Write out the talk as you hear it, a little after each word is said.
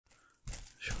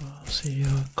se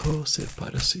io cose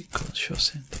parasico yo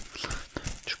sento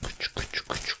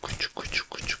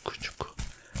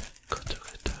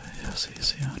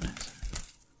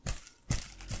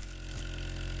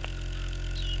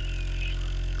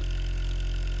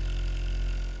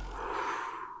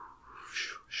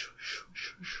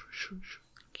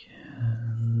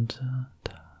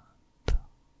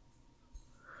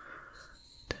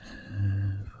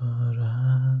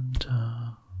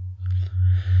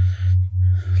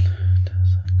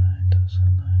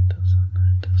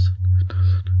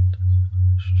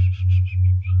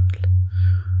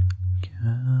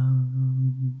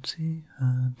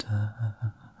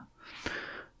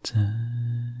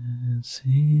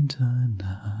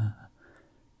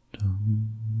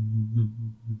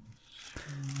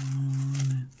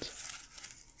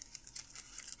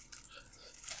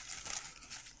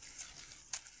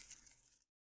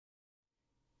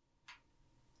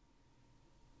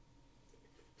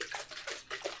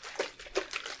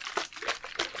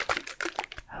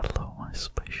Hello, my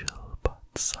special but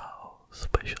so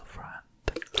special friend.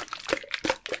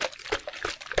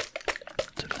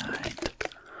 Tonight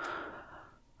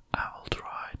I will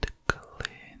try to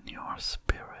clean your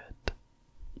spirit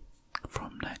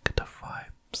from negative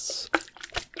vibes.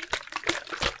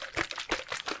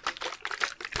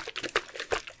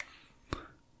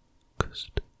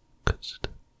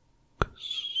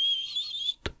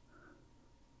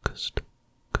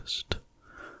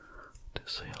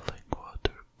 This healing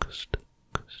water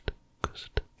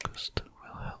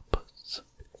will help us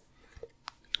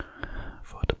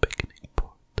for the beginning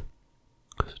part.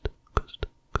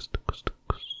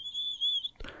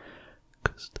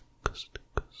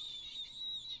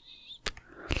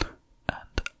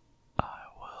 And I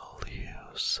will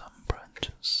use some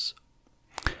branches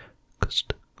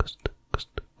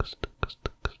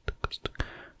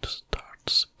to start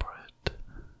spread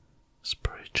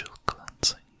spiritual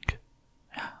cleansing.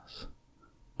 Yes,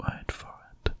 wait for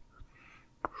it.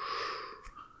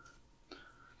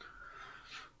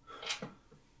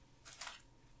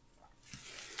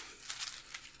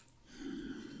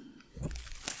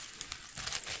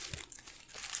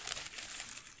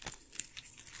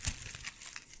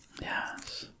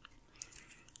 Yes.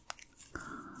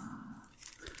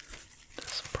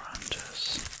 These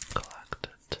branches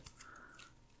collected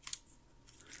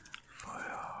for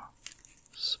your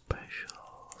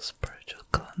special spiritual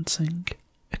cleansing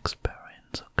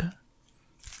experience, okay?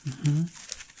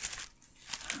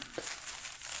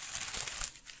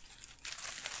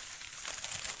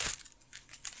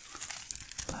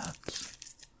 Let's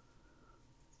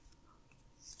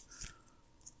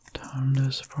turn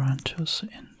these branches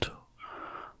into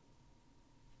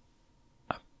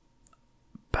a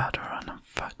better and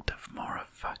effective, more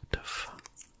effective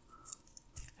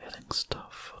healing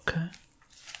stuff, okay?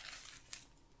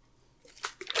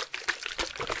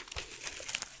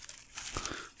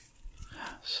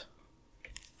 Yes.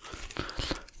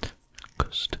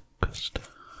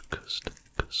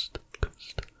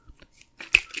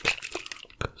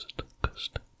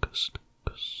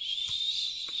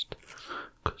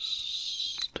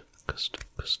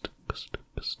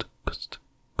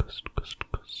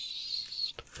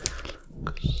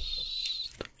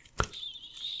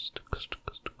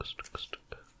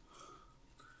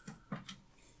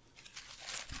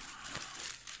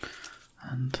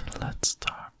 And let's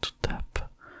start to tap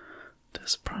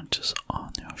these branches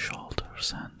on your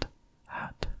shoulders and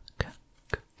head. Okay,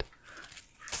 good.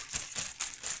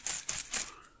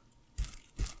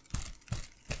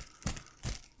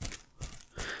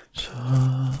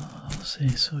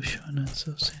 So schön,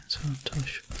 so sehen, so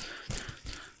tosch.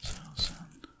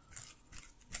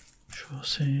 So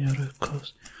sehr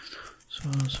kos. So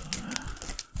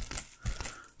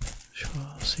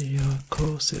sehr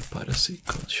cose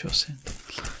parasico, yo sento.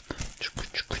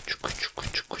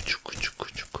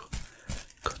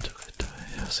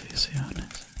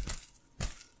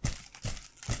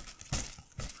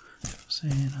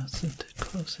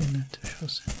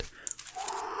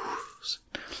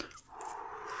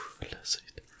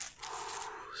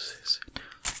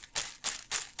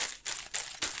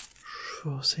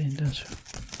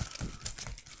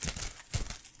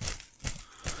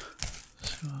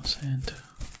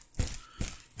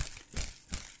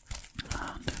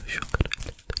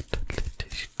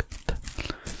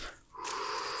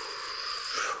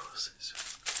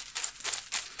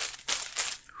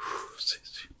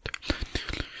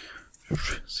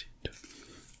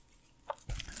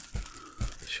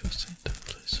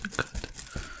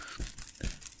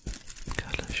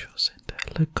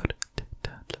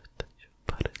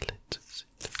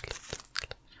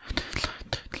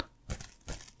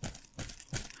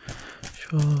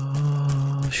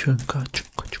 Close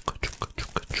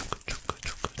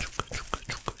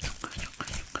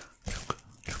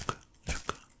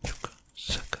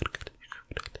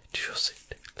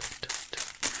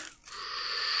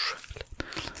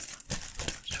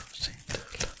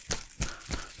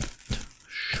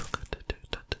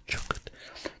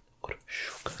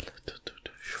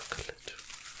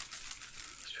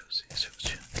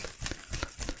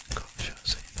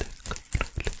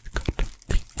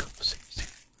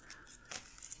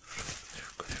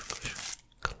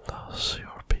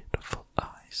your beautiful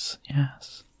eyes.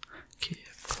 Yes, keep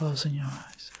closing your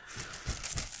eyes.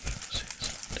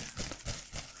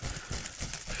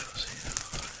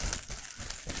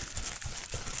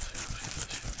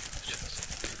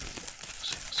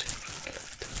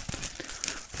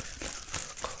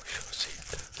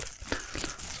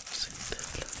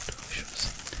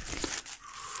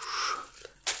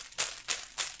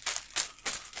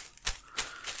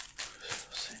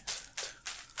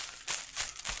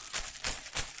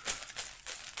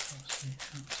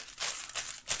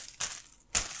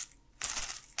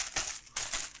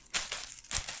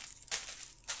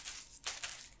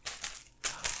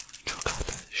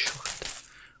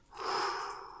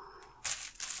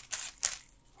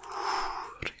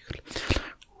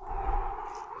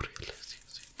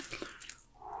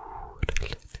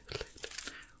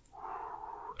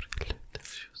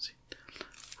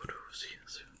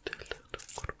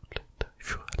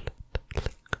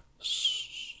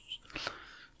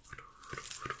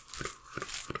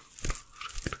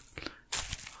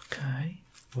 Okay,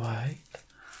 wait.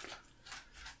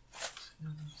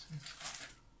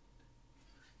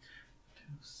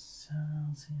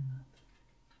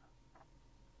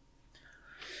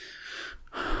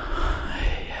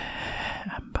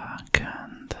 I'm back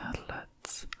and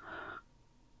let's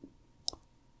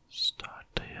start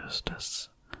to use this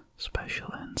special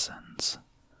incense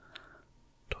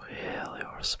to heal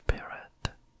your spirit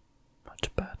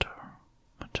much better,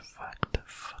 much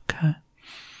effective, okay?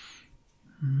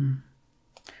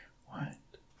 Wait.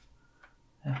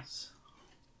 Yes.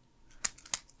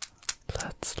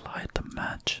 Let's light the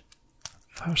match.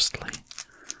 Firstly.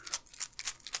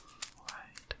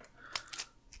 Wait.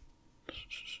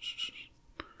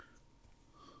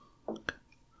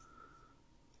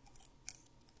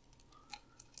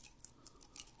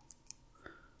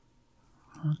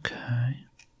 Okay.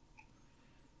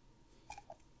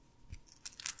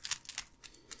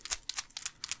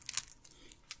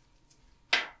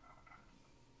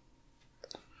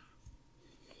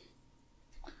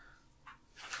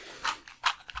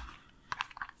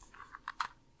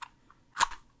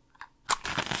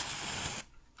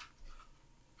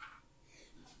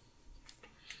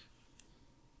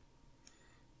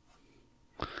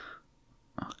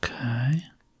 Okay.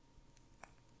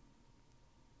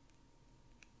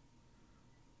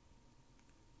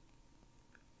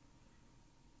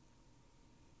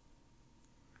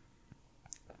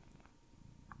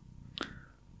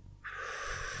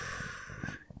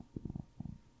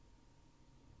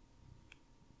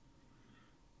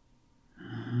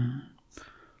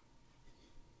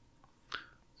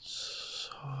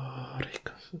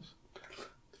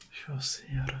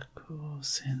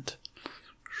 Sint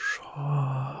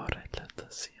Shoreleta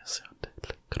Siasant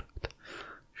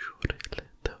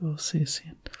Shoreleta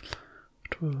Sisint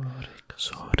Rurik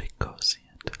Soriko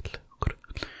Sint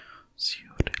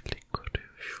Siorelico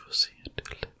Sint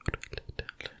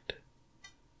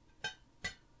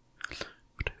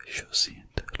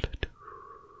Sint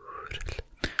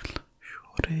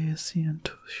Shore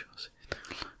Sint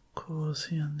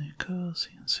Cosian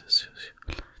Cosian Sint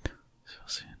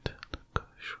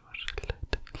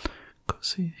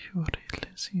Così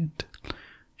fiorelle siente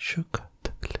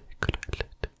scioccato le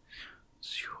crelette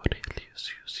fiorelle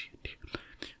siositi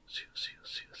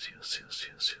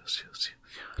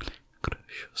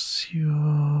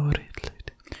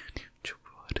fiorelle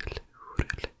ciuporelle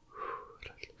urelle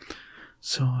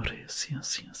sorry sia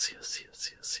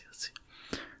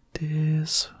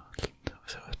this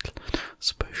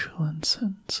special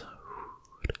incense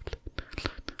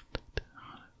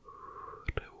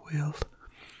will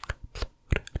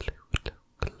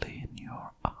clean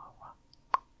your aura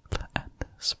and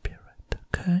spirit,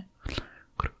 okay?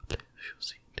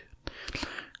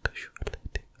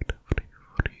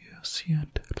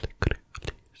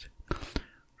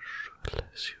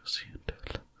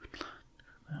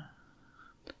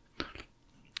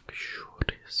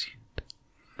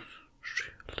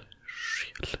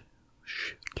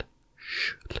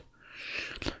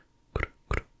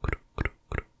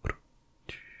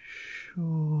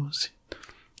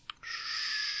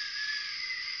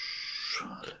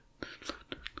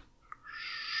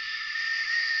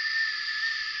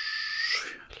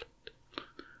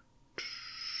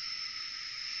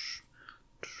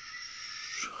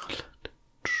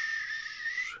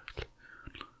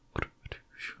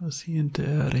 siente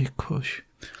Aricosh.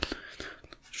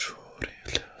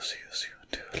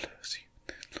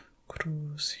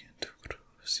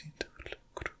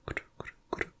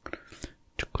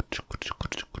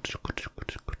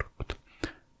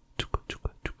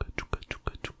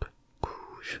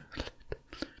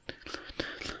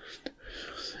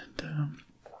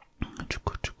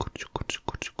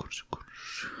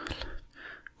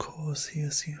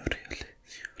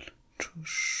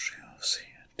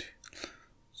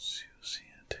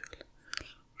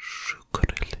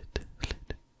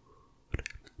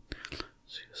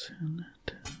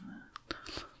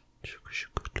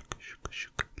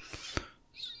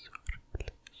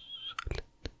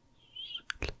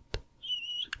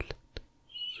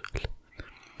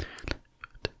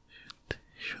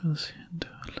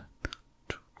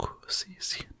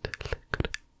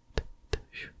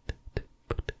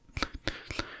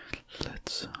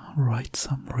 Let's write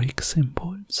some reiki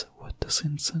symbols with this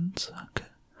incense. Okay.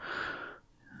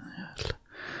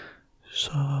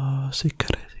 So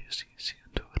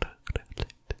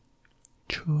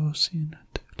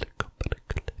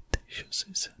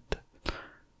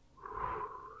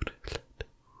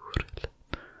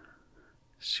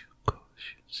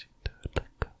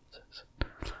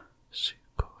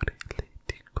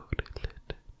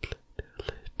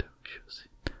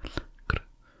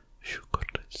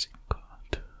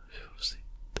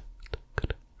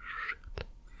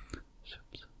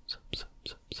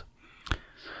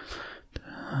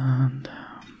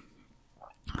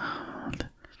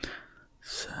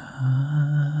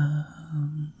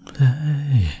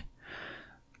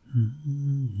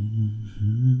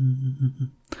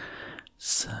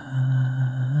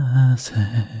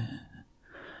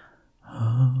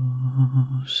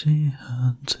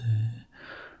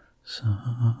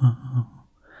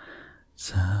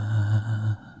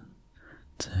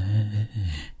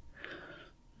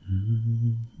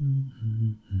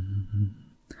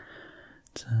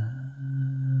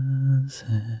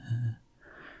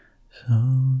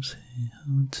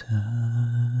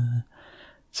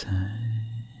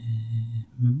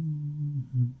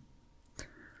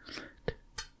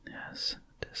yes,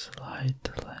 this light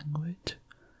language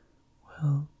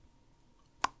will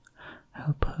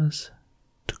help us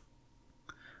to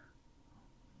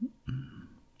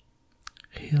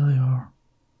heal your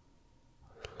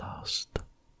lost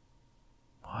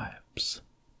vibes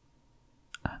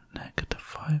and negative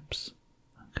vibes.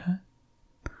 Okay?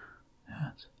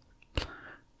 Yes.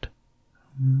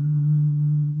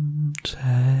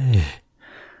 Say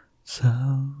so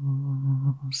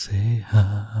say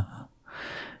ha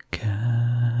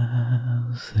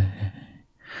can say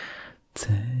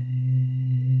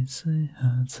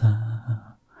ha ta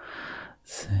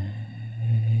say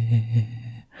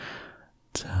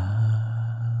ta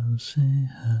say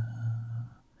ha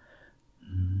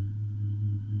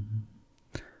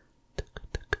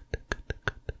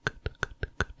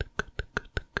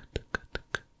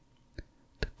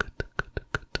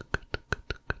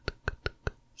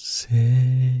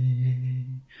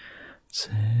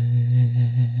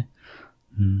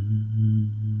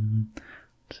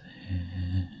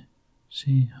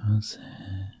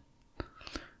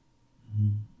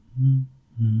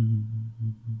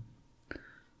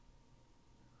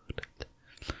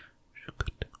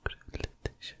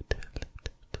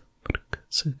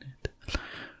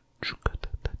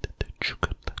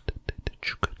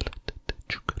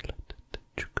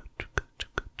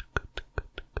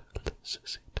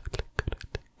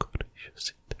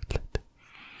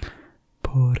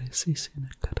si sine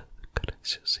cara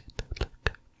graciosita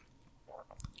like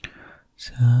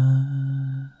sa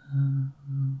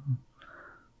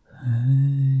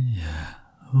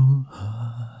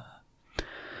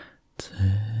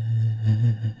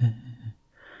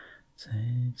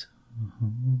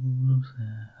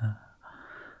ya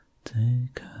te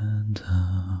kan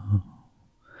tao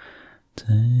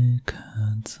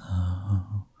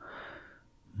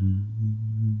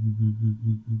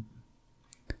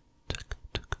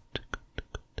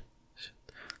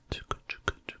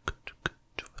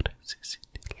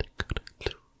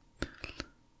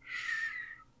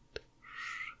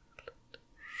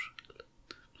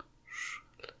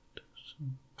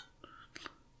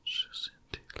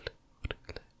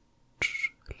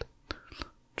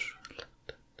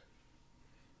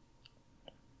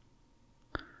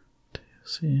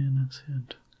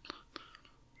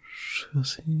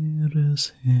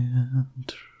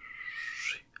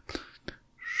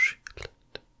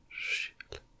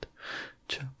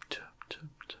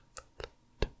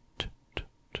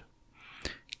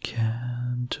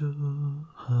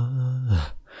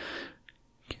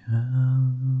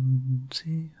Can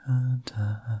see her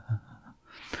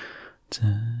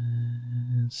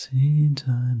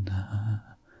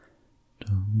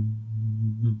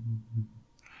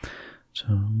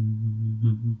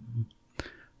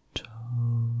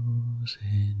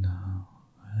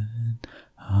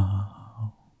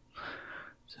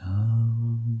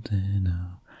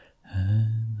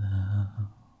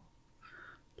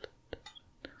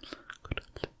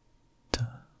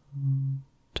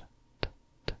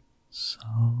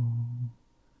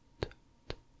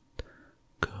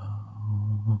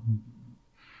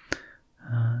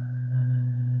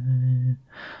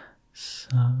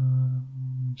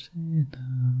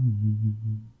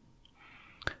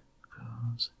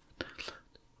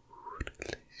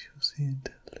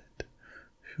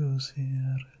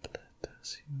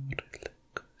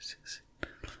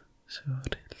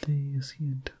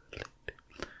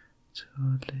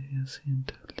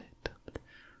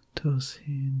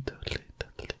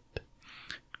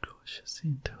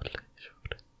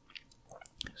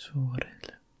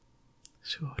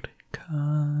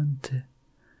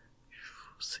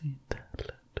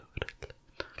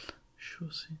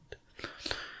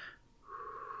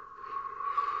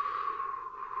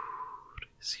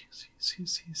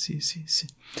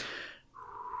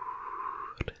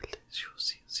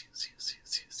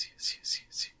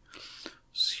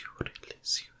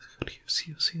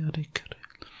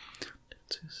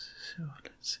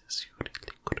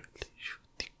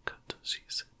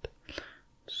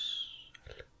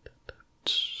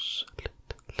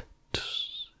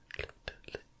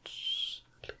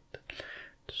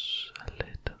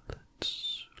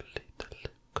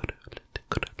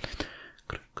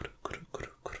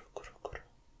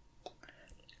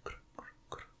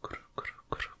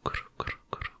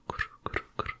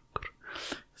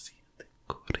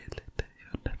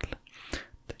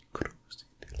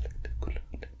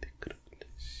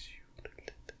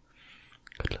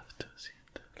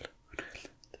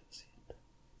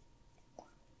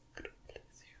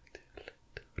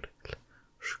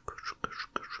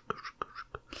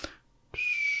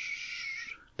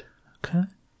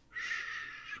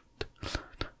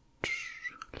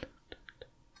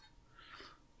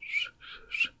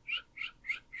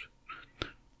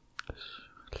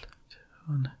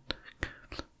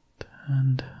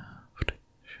And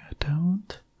shut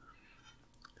out.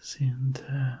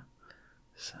 Center.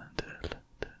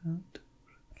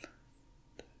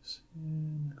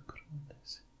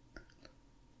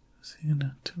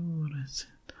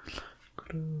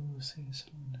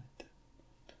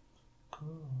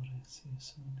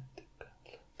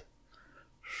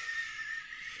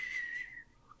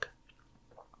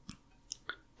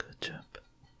 Good job.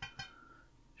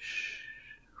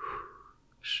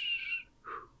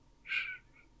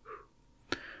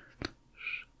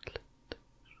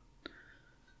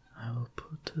 I will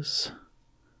put this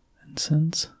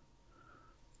incense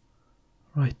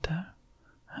right there,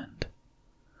 and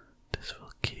this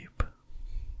will keep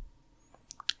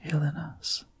healing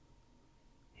us,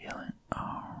 healing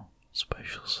our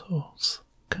special souls.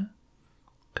 Okay?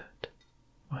 Good.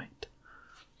 Right.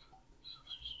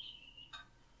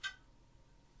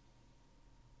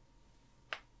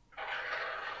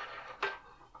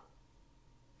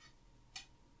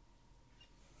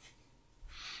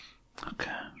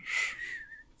 Okay.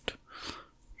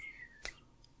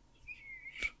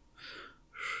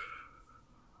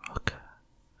 Okay.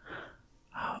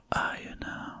 How are you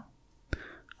now?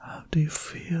 How do you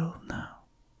feel now?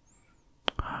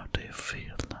 How do you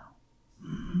feel now?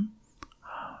 Mm-hmm.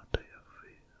 How do you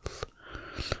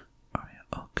feel? Are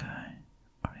you okay?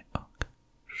 Are you okay?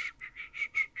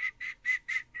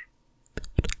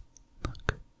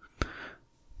 Okay.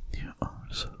 You are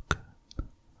so good.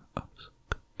 Oh, so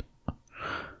good.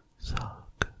 So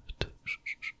good.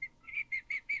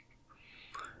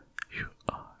 You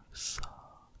are so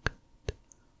good.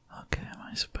 Okay,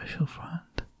 my special friend.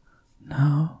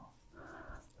 Now,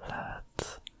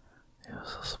 let's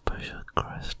use a special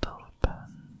crystal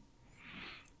pen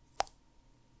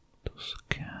to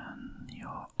scan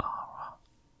your aura.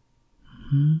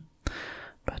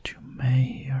 But you may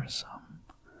hear some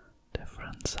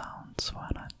different sounds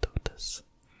when I do this.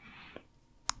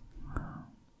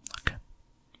 Okay,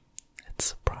 it's a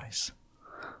surprise.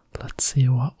 Let's see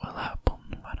what will happen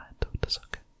when I do this.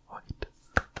 Okay, wait.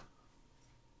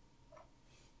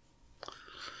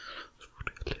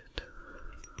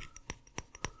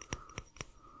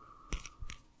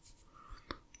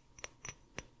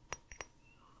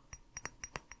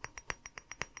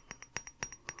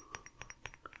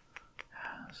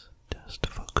 Yes, just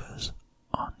focus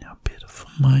on your beautiful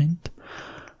mind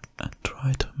and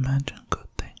try to imagine good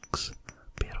things,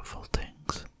 beautiful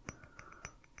things.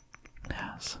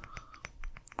 Yes.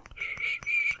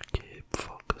 Keep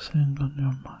focusing on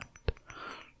your mind.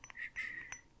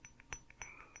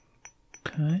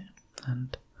 Okay,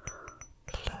 and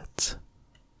let's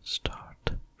start.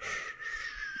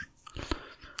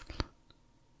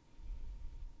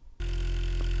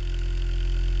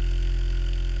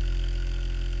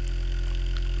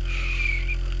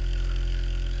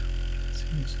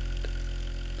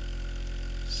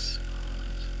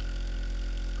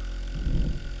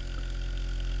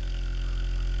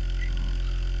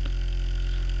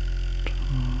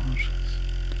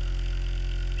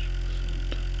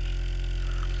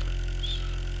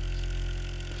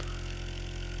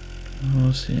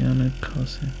 Oceanic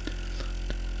cousin.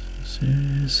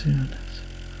 Seriousness.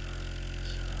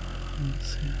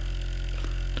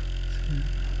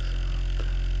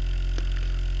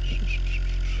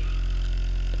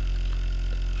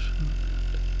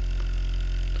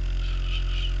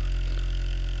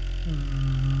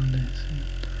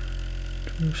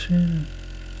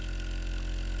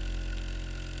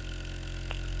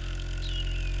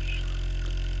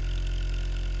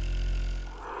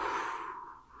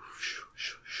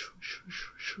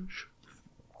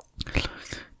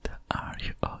 Are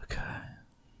you okay?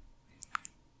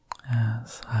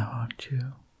 Yes, I want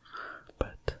you,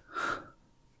 but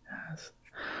yes,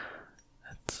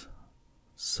 it's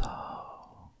so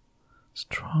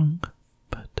strong,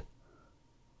 but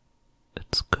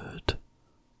it's good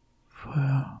for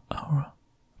your aura.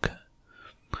 Okay,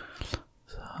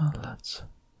 so let's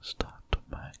start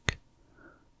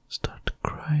to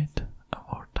create a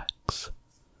vortex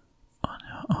on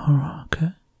your aura.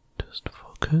 Okay, just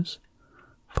focus.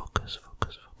 Focus.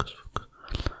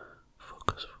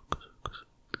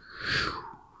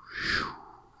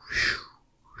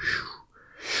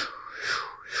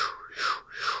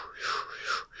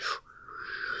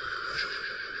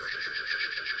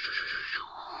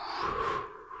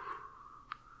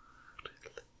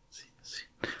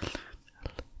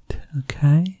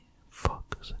 Okay,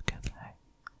 focus again. Hey,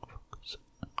 focus. Again.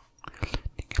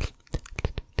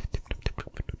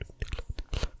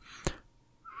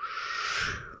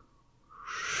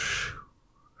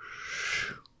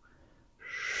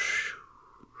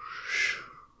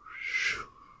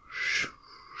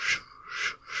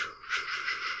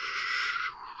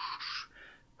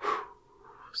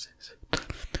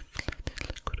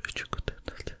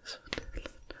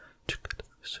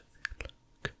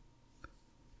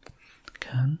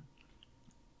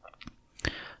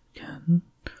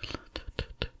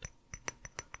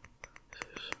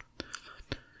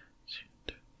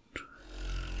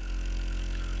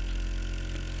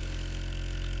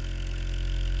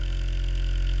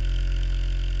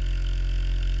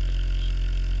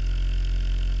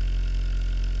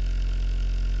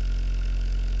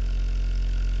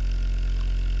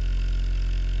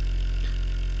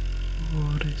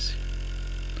 What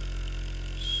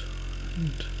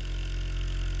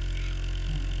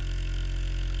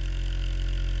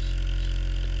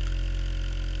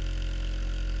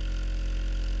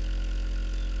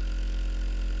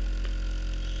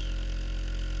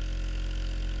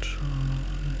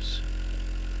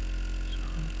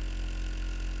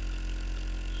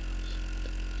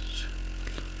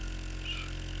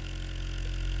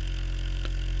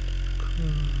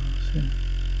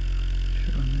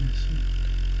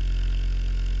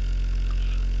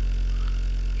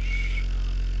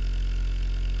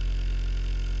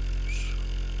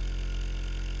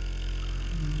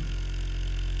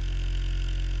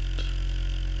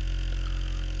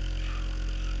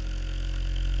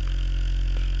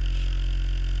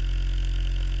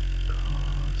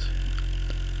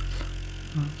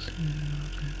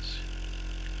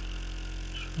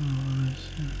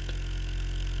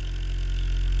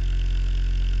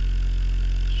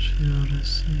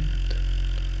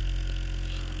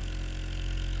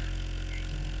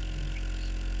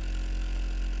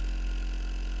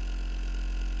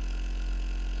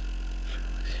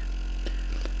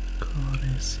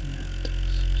is it?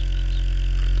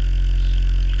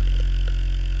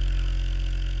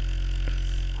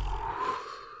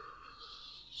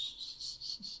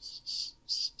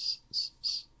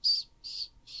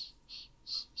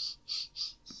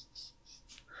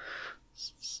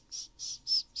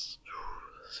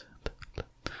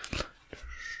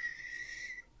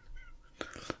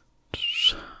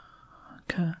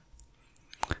 Okay.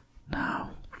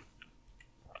 Now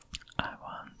I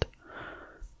want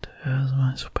to use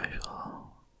my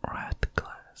special red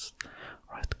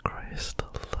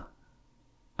crystal,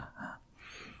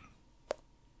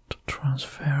 to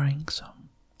transferring some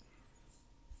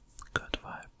good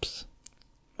vibes,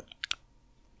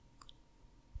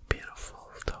 beautiful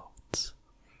thoughts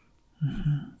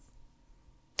Mm-hmm.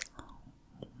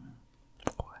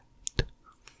 White.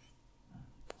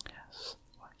 Yes,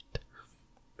 white.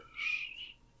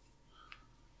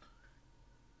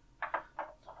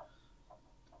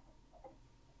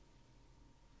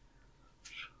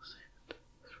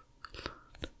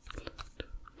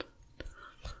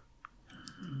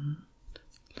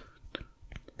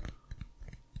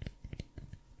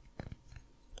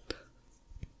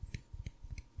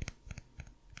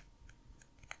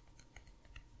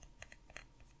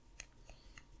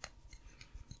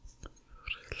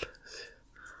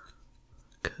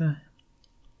 Okay,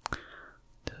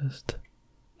 just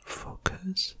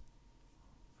focus,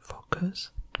 focus,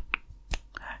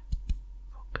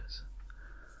 focus,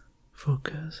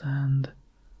 focus, and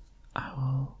I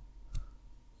will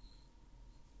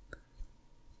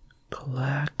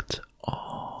collect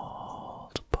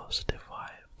all the positive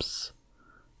vibes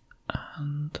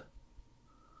and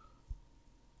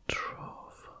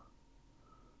drove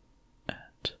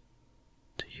it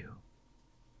to you.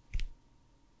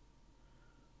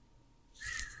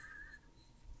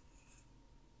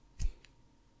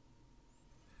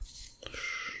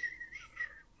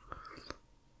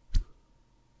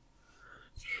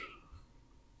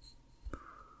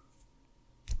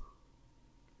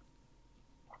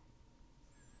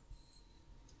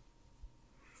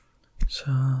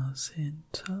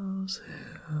 Jacinto's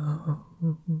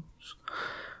hills,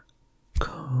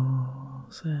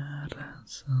 calls it and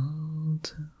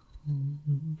sound.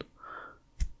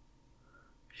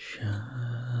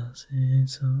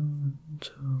 Chassis on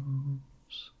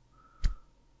toes,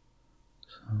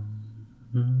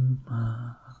 some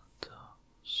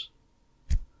matters,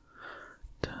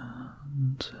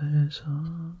 dances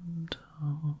on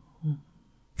toes.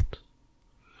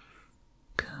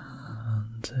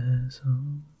 Cantes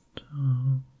on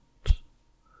toes,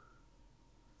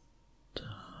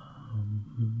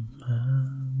 dumb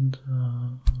and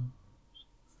toes,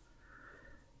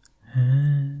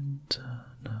 and toes,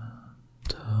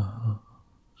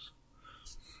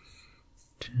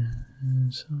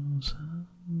 Jesus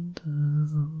and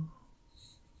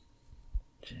toes,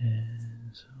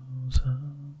 Jesus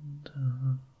and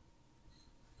toes,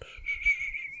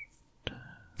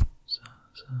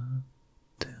 Jesus and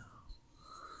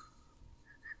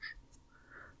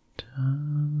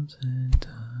does it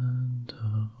and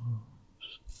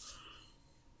does.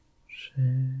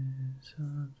 She's a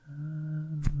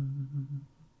dan.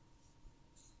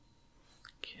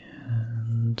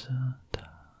 Kenta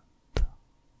tata.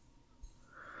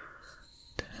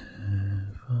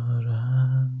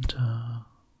 Devaranta.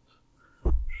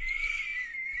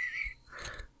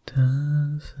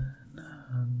 Does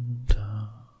and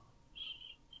does.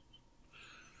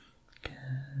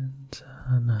 Kenta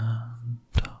and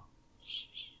does.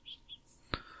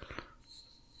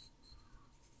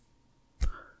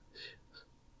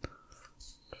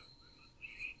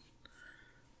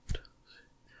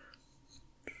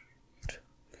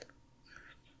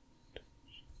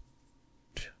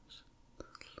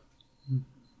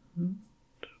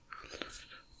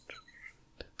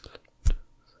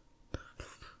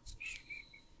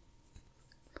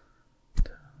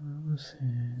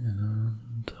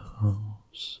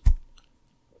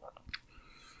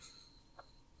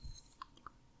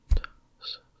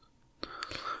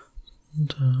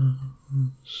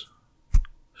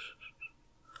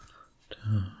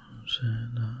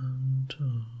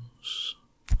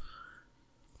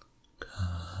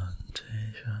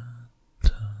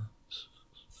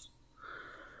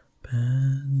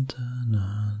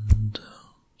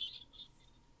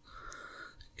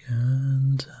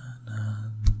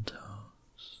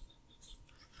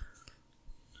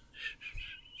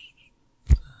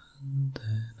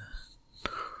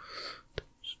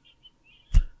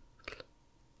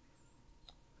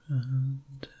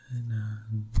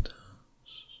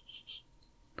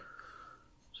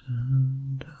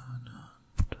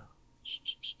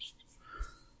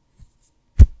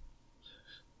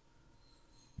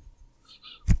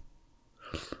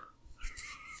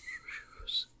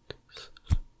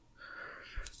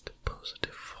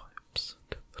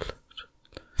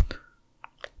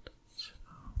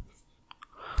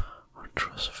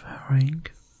 Transferring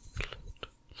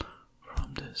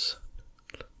from this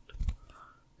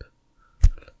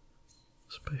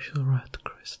special red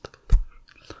crystal.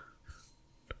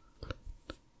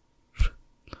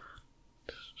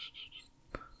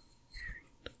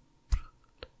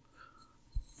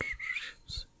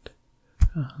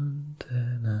 And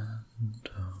then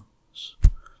those.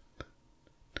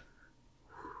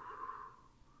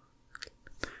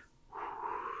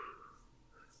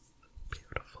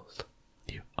 Beautiful.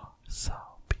 You are so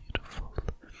beautiful.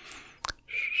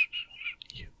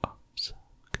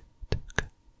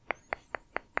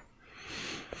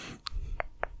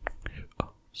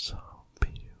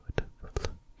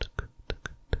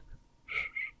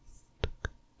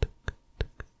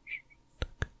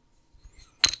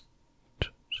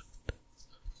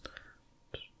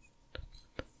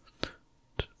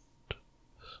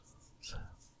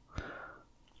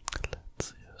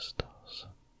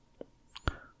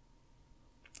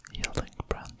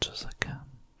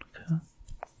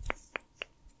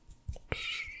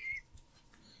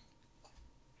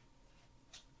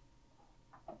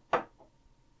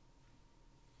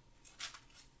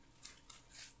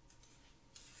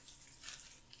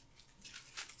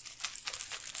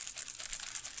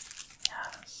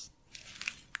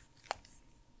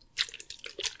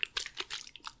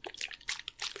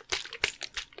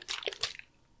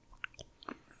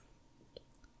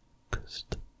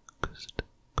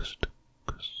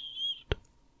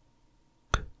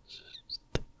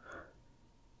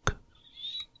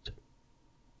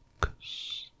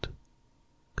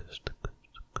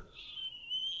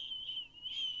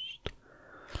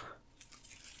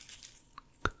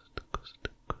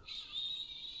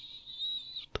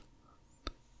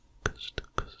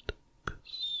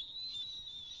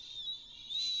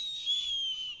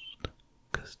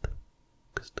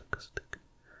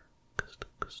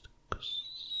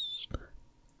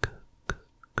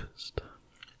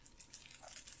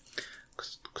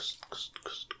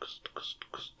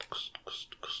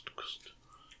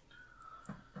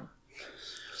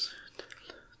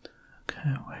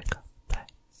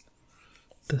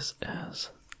 this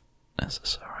is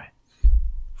necessary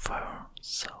for your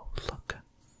soul. Okay.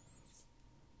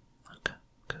 Okay,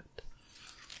 good.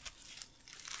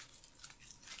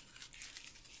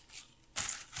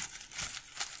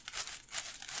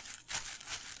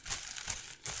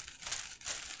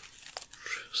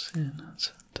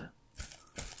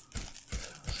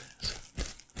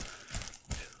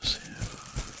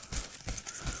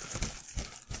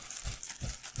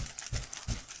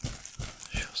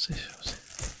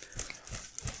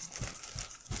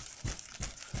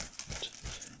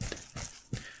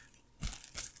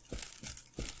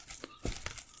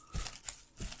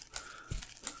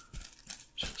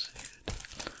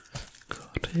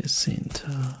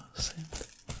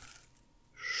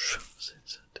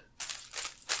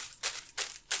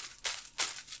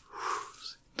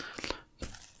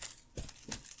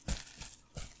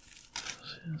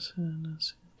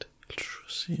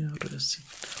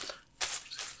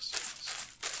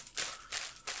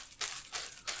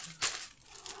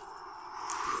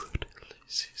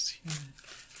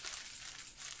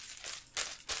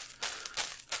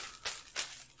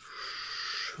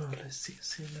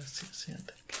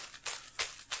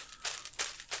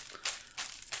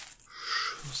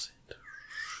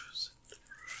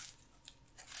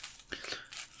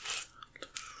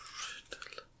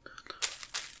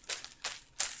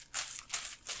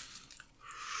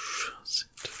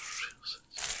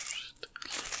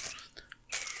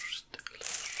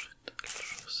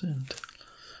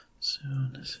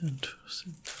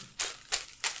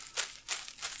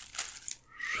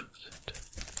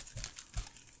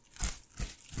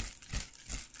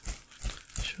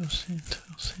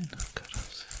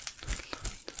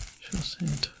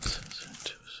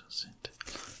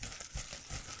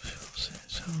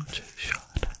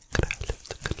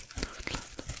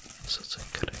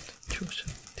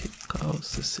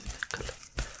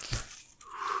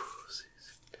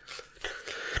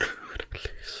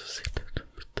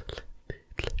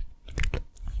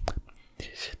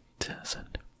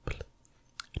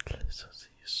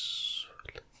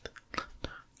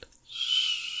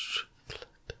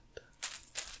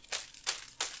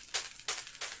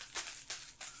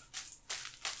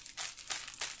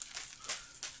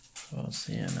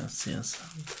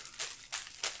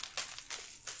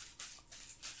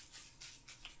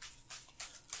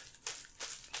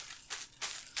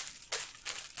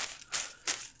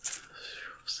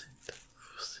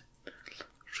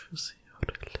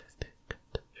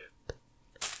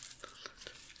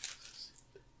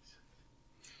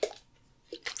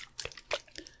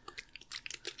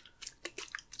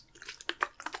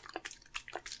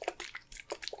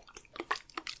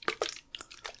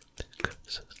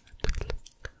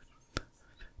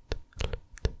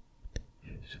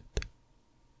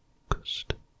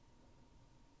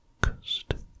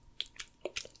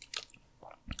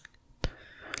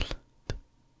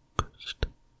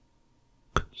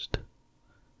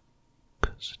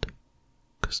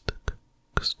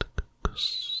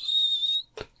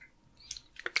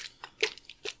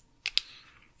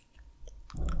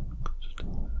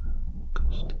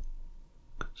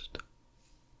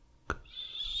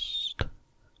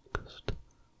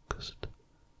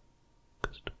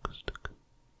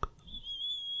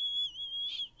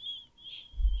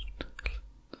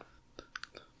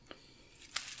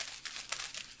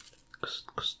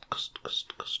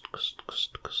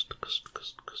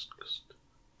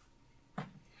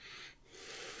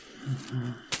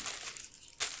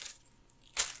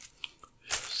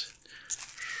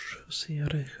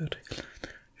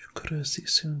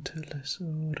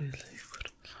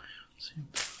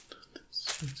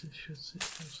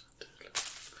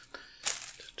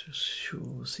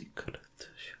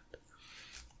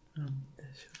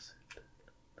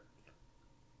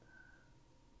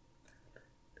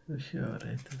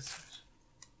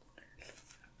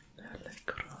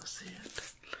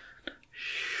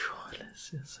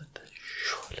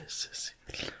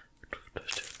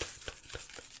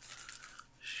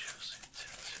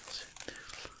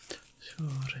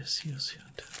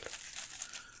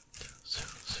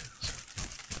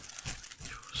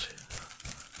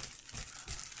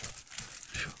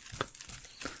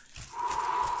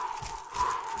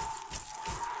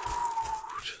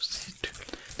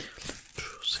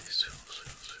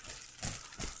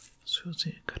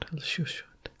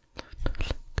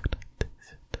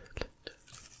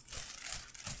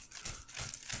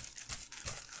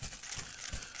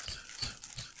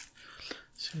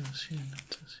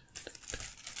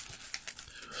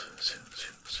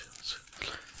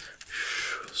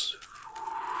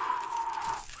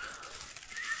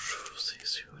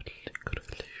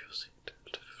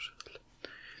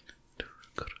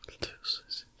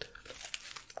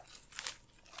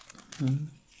 Okay,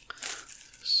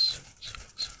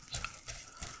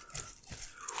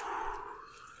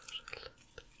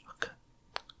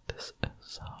 this is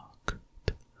so good.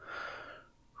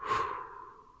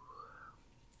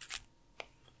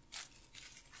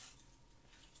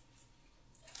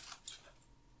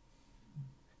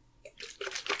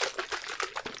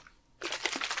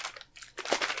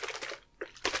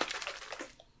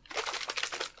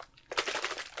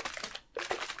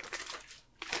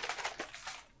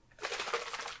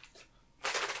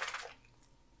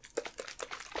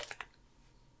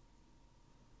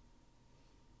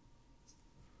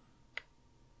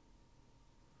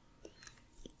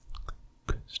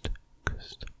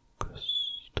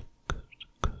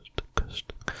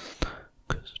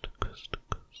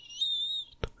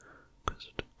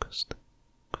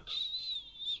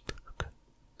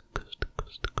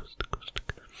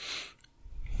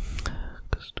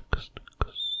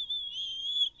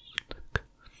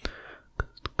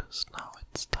 Now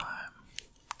it's time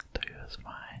to use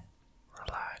my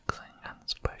relaxing and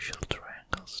special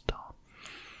triangle stone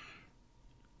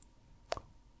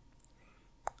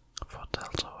for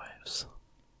delta waves.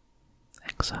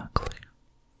 Exactly.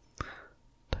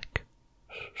 Like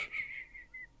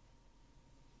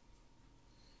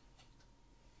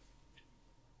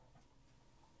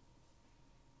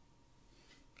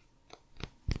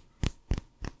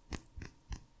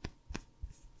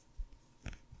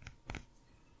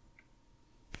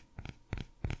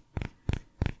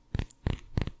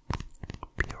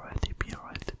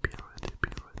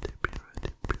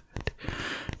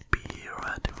be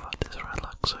ready for this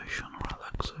relaxation.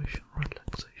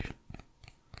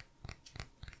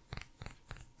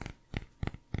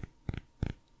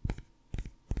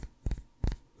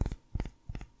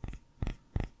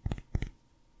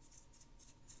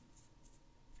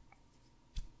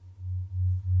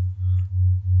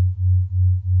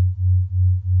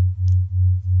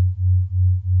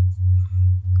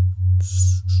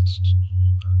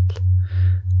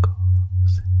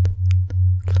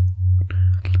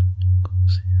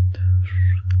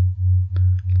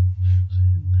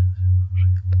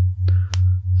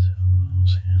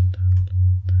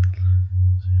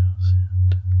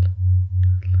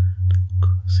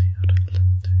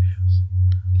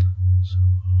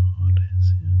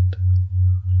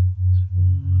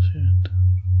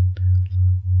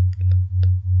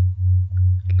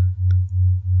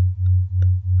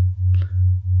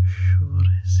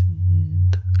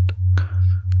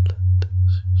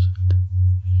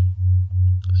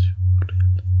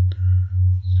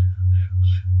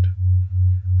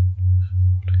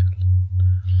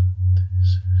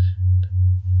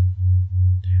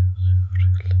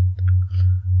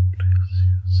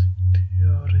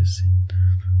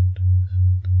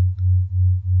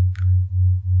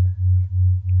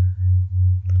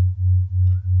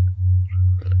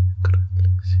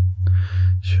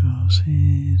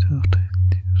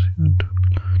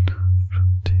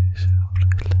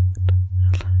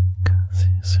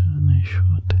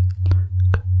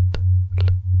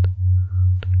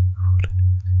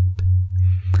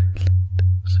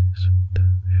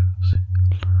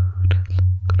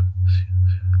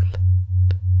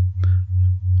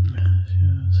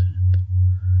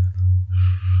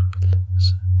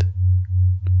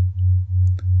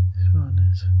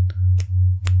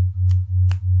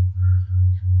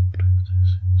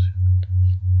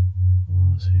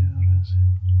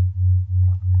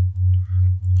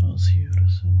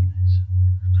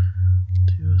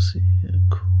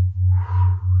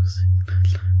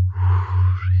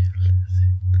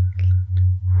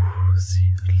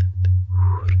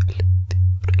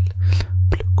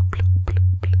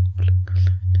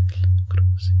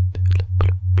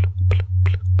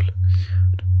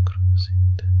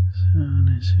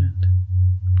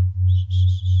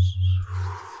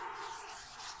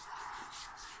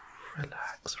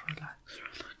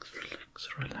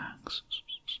 Relax.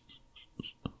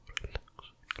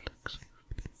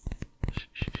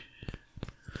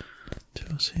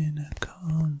 Just in a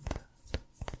calm.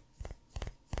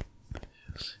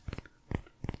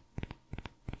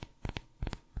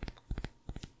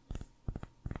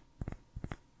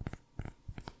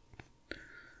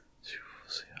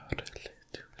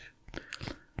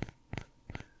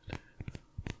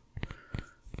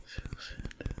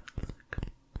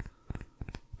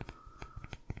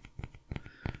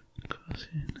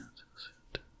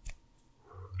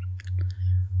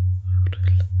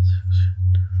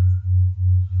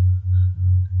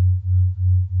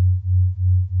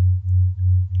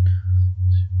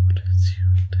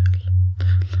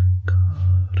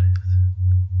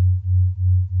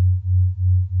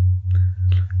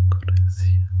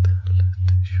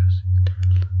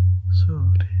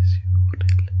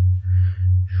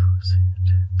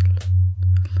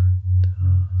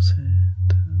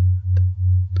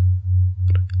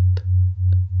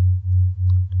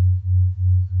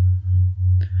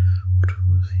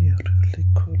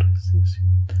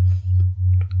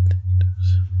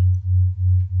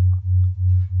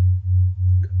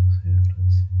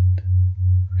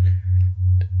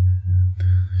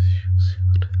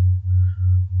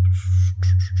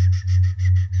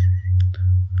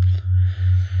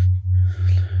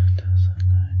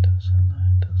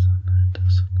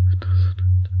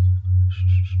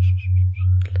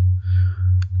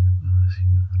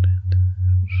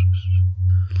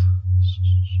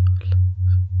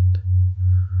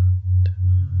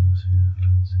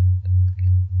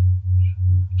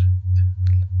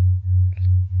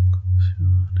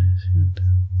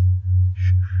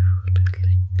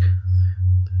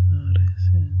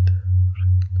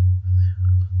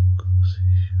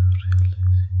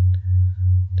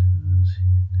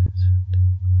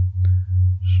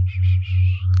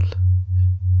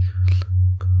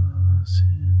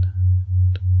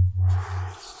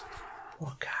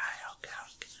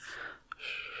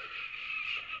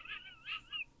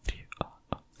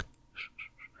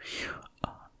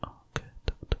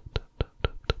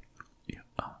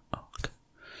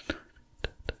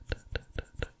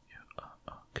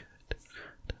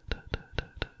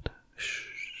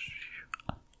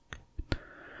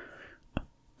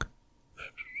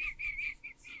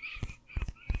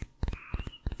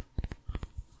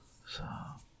 So,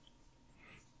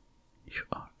 you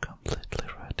are completely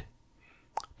ready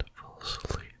to fall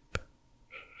asleep.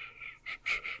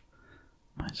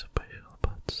 My special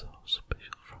but so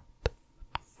special friend.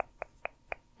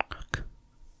 Okay,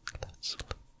 let's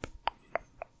sleep.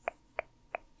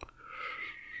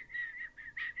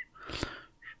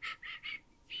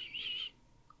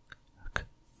 Okay.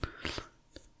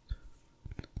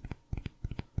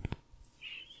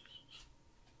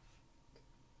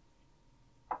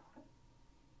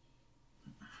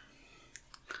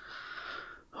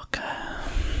 Okay.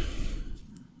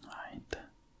 Right.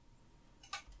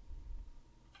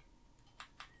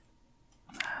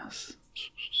 Yes.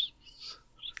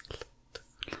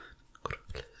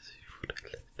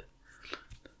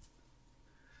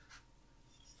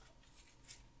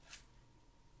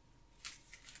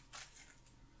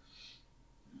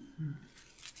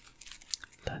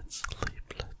 Let's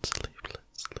sleep, let's sleep,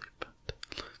 let's sleep.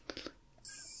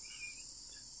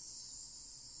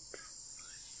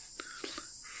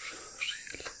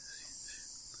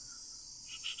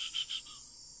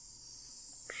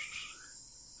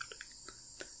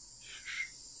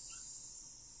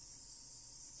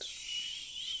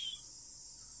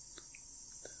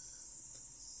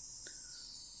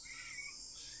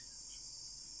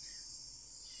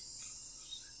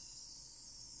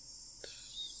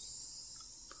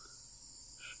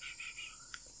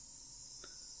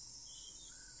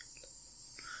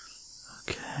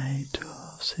 Okay,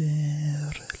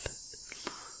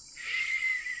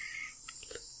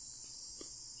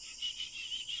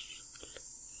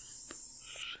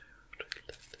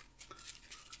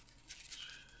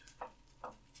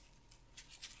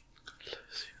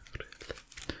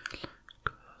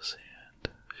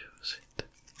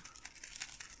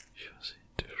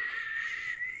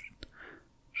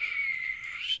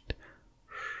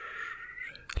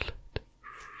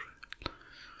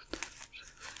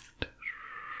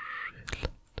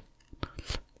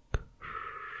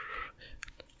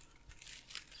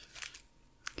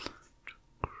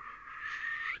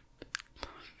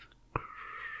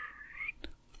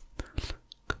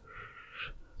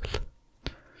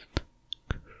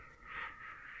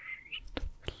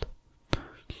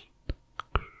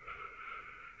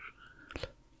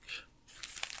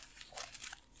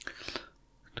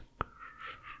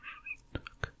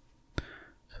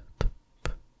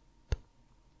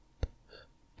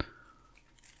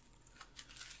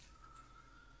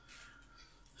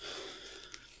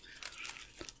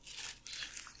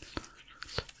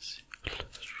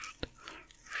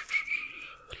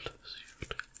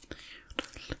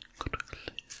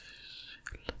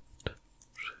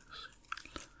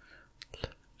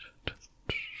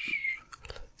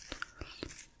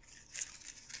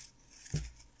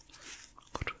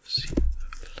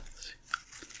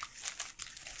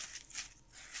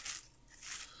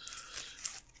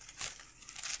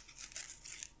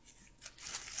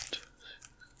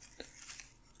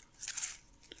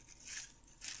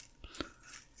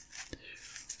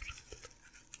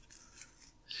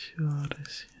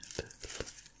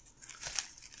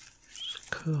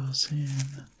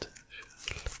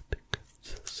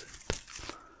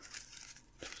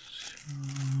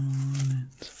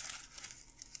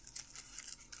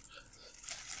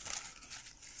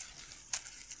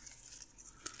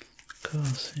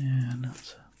 Così,